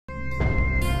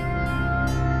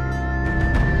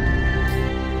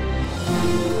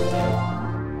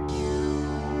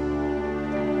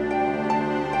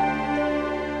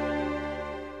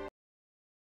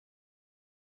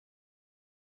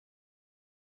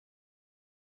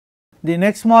The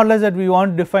next modulus that we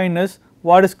want to define is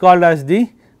what is called as the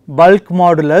bulk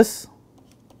modulus.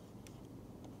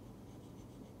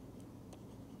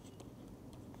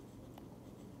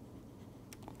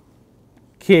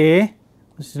 K,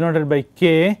 which is denoted by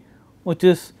K, which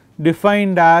is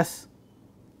defined as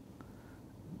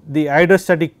the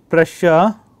hydrostatic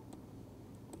pressure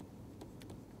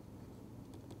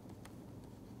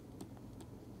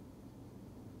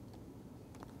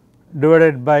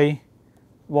divided by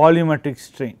volumetric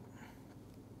strain.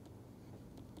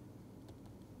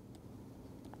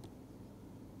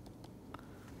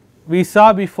 We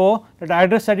saw before that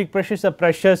hydrostatic pressure is a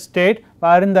pressure state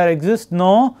wherein there exists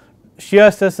no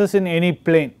shear stresses in any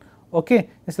plane. Okay. It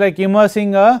is like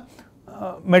immersing a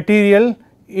material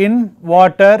in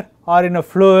water or in a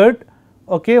fluid,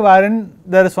 okay, wherein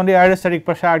there is only hydrostatic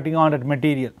pressure acting on that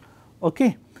material.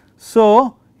 Okay.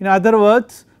 So, in other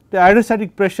words, the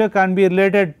hydrostatic pressure can be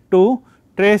related to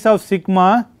trace of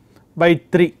sigma by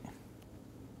 3.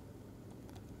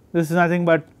 This is nothing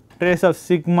but trace of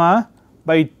sigma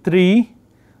by 3,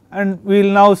 and we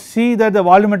will now see that the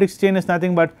volumetric strain is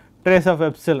nothing but trace of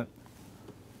epsilon.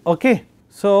 Okay.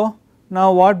 So,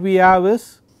 now what we have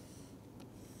is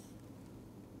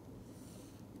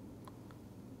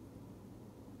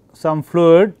some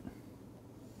fluid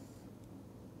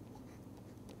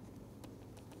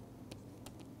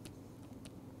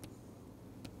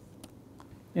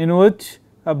in which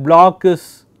a block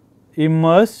is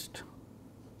immersed,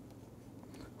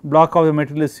 block of the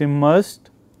material is immersed,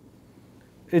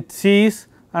 it sees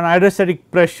an hydrostatic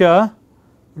pressure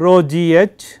rho g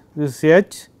h, this is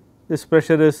h, this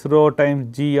pressure is rho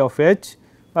times g of h,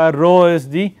 where rho is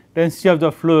the density of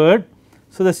the fluid.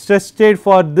 So, the stress state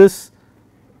for this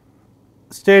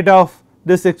state of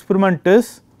this experiment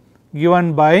is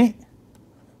given by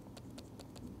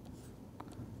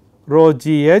rho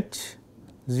g h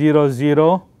 0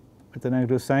 0 with a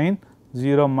negative sign,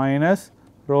 0 minus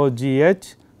rho g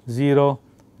h 0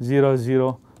 0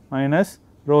 0 minus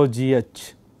rho g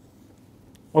h.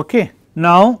 Okay.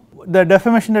 Now, the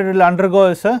deformation that will undergo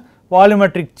is a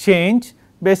volumetric change.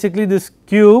 Basically, this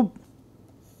cube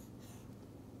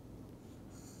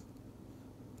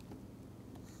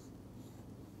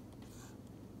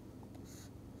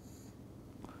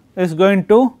is going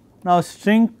to now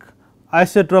shrink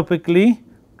isotropically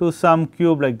to some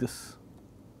cube like this.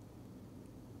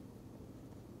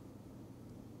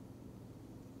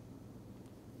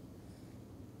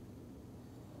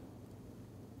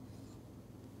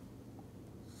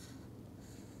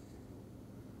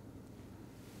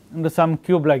 Into some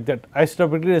cube like that,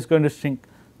 isotropically it is going to shrink.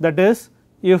 That is,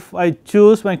 if I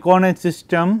choose my coordinate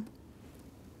system,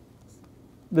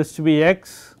 this to be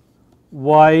x,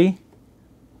 y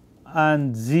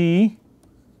and z,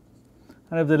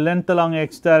 and if the length along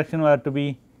x direction were to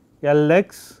be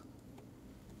Lx,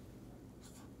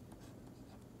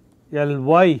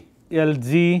 Ly,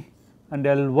 Lz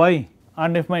and Ly,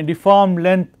 and if my deformed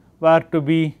length were to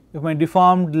be,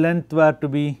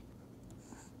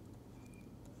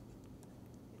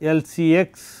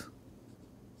 Lcx,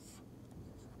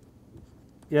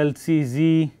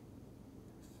 Lcz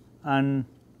and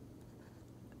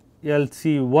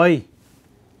Lcy,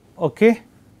 okay,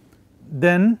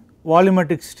 then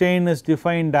volumetric strain is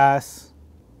defined as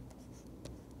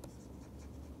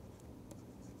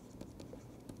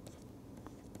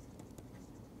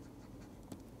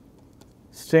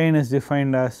strain is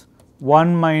defined as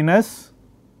 1 minus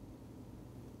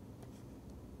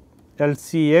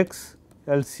Lcx,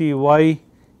 Lcy,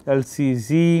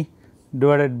 Lcz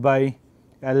divided by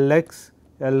Lx,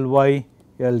 Ly,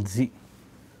 Lz.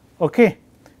 Okay.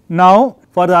 Now,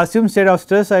 for the assumed state of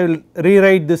stress, I will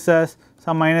rewrite this as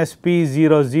some minus p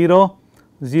 0 0,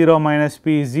 0 minus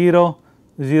p 0,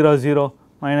 0 0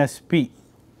 minus p.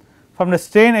 From the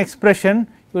strain expression,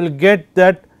 you will get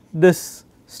that this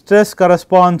stress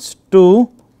corresponds to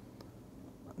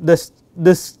this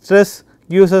stress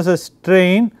gives us a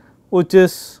strain which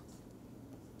is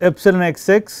epsilon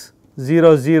xx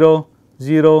 0 0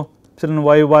 0 epsilon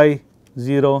yy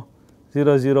 0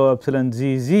 0 0 epsilon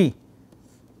zz,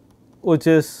 which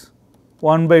is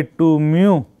 1 by 2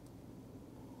 mu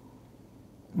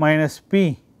minus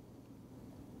p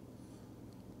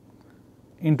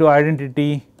into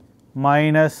identity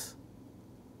minus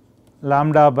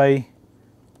lambda by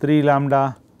 3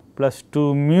 lambda plus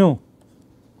 2 mu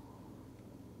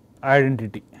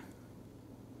identity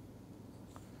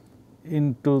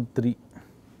into 3.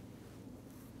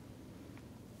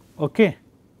 Okay.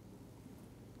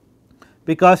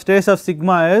 Because trace of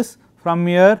sigma is, from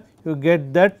here you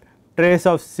get that trace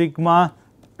of sigma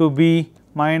to be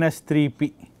minus 3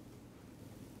 p.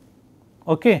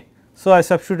 Okay. So, I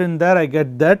substitute in there, I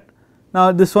get that.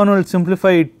 Now, this one will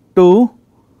simplify to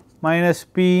minus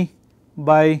p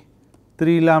by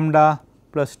 3 lambda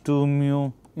plus 2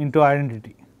 mu into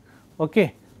identity.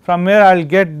 Okay. From here I will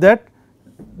get that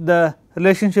the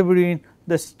relationship between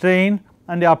the strain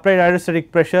and the applied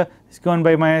hydrostatic pressure is given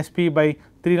by minus p by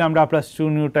 3 lambda plus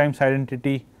 2 nu times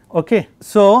identity. Okay.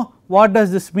 So, what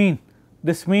does this mean?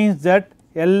 This means that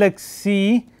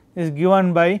Lxc is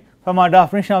given by, from our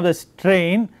definition of the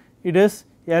strain, it is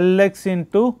Lx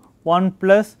into 1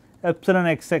 plus epsilon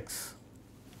xx.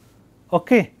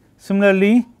 Okay.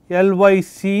 Similarly,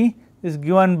 Lyc is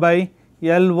given by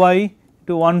Ly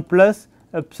to 1 plus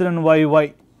epsilon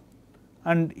yy,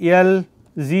 and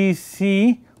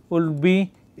Lzc will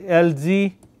be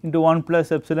Lz into 1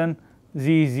 plus epsilon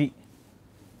zz.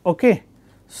 Okay.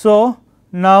 So,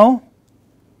 now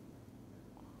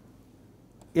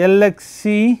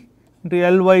Lxc into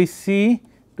Lyc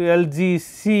to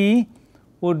Lzc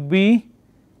would be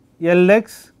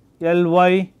Lx,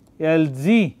 Ly,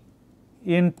 Lz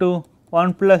into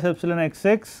 1 plus epsilon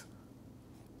xx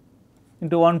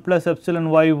into 1 plus epsilon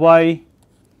yy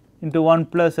into 1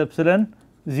 plus epsilon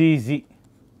zz.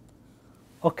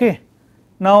 Okay.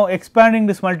 Now, expanding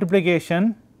this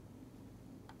multiplication,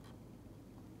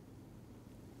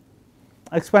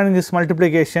 you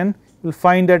will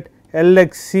find that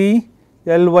Lxc,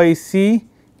 Lyc,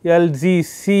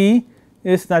 Lzc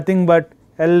is nothing but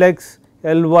Lx,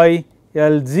 Ly,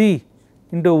 Lz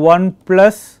into 1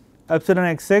 plus epsilon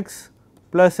xx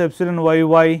plus epsilon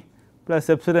yy plus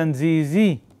epsilon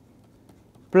zz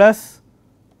plus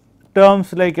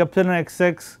terms like epsilon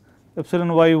xx, epsilon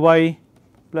yy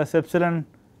plus epsilon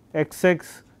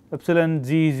xx, epsilon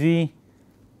zz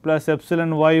plus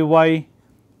epsilon yy,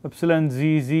 epsilon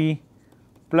zz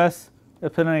plus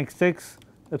epsilon xx,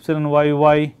 epsilon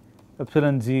yy,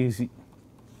 epsilon zz.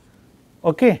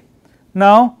 Okay.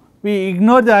 Now, we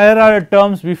ignore the higher order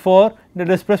terms before the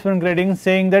displacement gradient,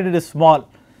 saying that it is small.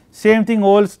 Same thing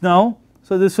holds now.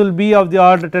 So, this will be of the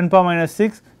order 10 power minus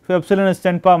 6 if epsilon is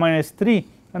 10 power minus 3,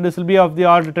 and this will be of the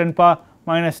order 10 power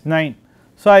minus 9.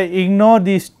 So, I ignore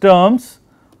these terms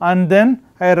and then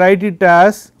I write it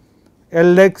as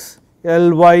Lx,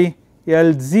 Ly,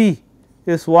 Lz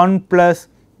is 1 plus,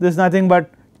 this is nothing but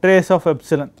trace of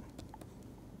epsilon,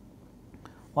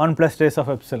 1 plus trace of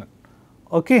epsilon.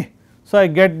 Okay. So, I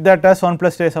get that as 1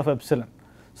 plus trace of epsilon.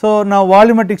 So, now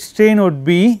volumetric strain would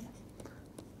be,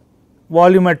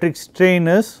 volumetric strain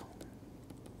is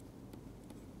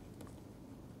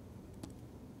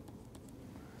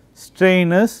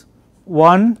strain is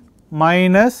 1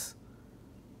 minus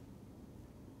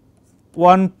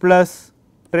 1 plus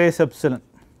trace epsilon,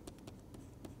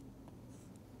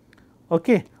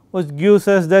 okay, which gives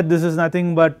us that this is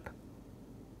nothing but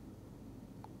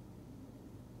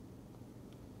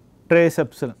trace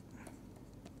epsilon.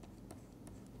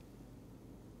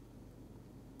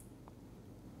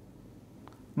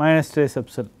 Minus trace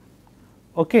epsilon.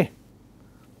 Okay.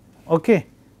 Okay.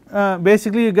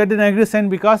 Basically, you get the negative sign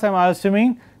because I am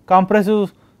assuming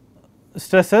compressive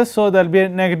stresses. So, there will be a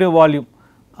negative volume.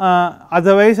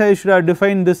 Otherwise, I should have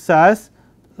defined this as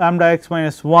lambda x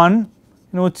minus 1,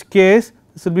 in which case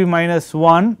this will be minus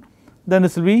 1, then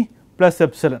this will be plus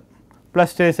epsilon,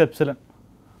 plus trace epsilon.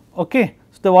 Okay.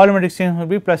 So, the volumetric strain will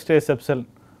be plus trace epsilon.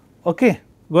 Okay.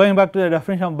 Going back to the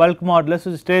definition of bulk modulus,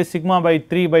 which is trace sigma by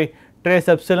 3 by trace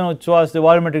epsilon, which was the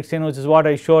volumetric strain, which is what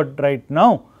I showed right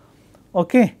now.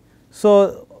 Okay.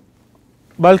 So,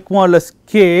 bulk modulus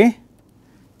K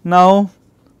now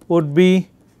would be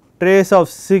trace of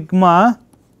sigma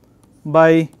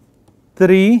by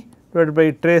 3 divided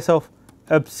by trace of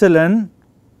epsilon.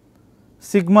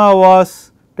 Sigma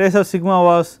was, trace of sigma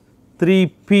was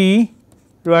 3p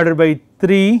divided by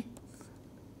 3,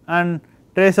 and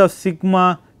trace of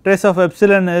sigma, trace of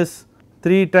epsilon is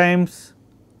 3 times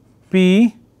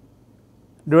p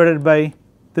divided by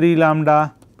 3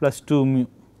 lambda plus 2 mu.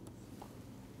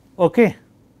 Okay.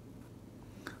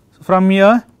 So, from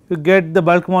here you get the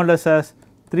bulk modulus as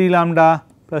 3 lambda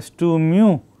plus 2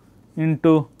 mu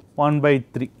into 1 by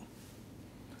 3.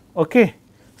 Okay.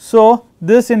 So,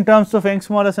 this in terms of Young's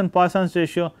modulus and Poisson's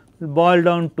ratio will boil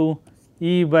down to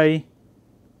E by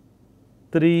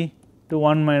 3 to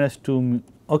 1 minus 2 mu.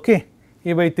 Okay.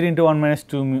 E by 3 into 1 minus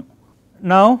 2 mu.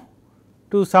 Now,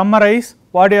 to summarize,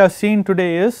 what we have seen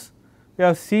today is, we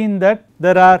have seen that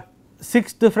there are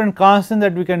 6 different constants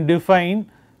that we can define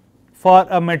for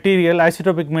a material,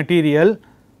 isotopic material.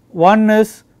 One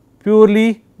is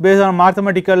purely based on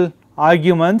mathematical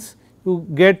arguments, you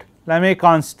get Lamé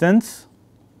constants,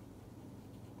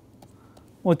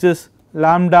 which is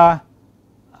lambda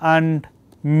and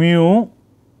mu,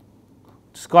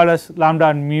 which is called as lambda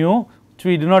and mu, which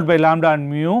we denote by lambda and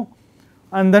mu,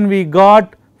 and then we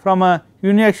got from a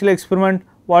uniaxial experiment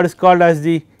what is called as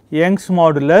the Young's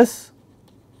modulus,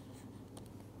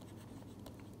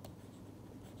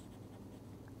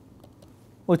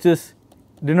 which is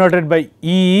denoted by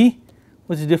E,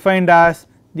 which is defined as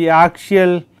the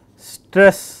axial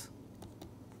stress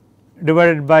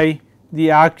divided by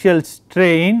the axial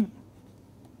strain,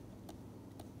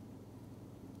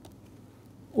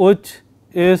 which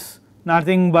is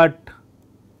nothing but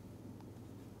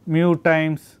mu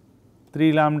times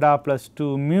 3 lambda plus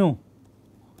 2 mu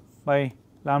by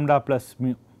lambda plus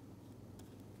mu.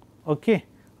 Okay.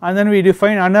 And then we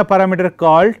define another parameter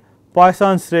called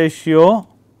Poisson's ratio,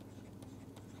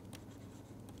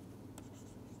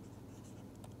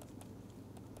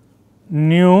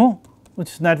 nu,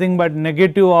 which is nothing but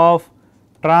negative of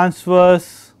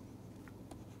transverse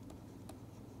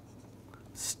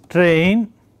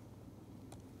strain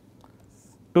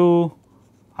to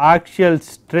axial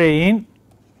strain,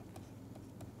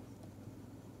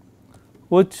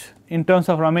 which in terms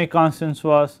of Ramey constants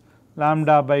was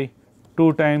lambda by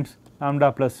 2 times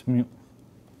lambda plus mu.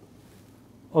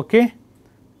 Okay.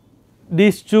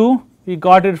 These two we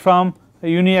got it from a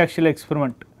uniaxial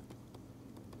experiment.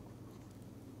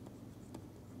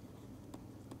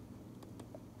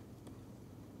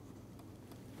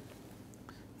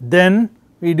 Then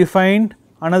we defined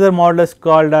another modulus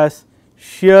called as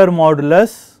shear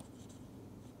modulus,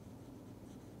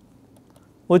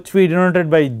 which we denoted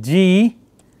by G,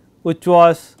 which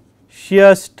was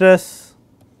shear stress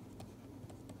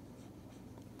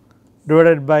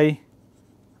divided by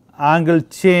angle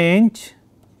change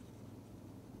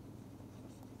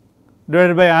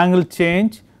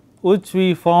which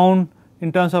we found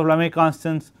in terms of Lamé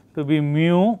constants to be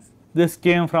mu. This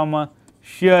came from a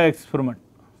shear experiment.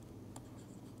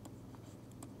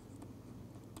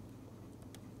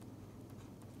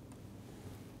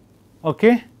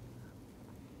 Okay.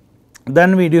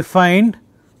 Then we defined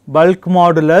bulk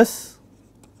modulus,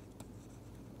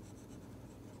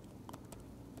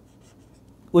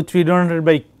 which we denoted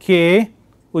by K,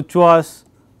 which was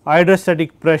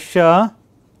hydrostatic pressure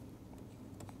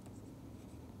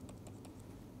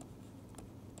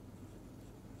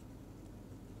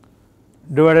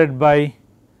divided by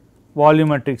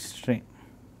volumetric strain.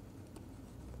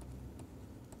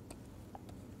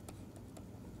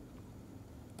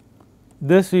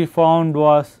 This we found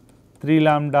was 3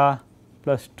 lambda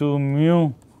plus 2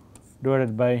 mu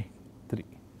divided by 3.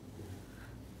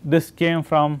 This came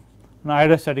from an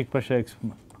hydrostatic pressure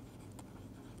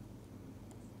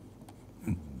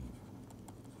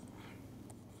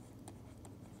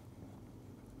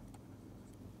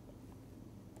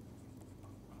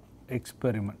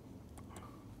experiment.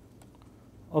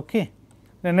 Okay.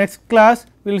 The next class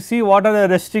we will see what are the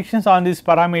restrictions on these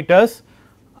parameters,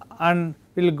 and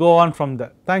we will go on from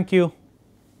there. Thank you.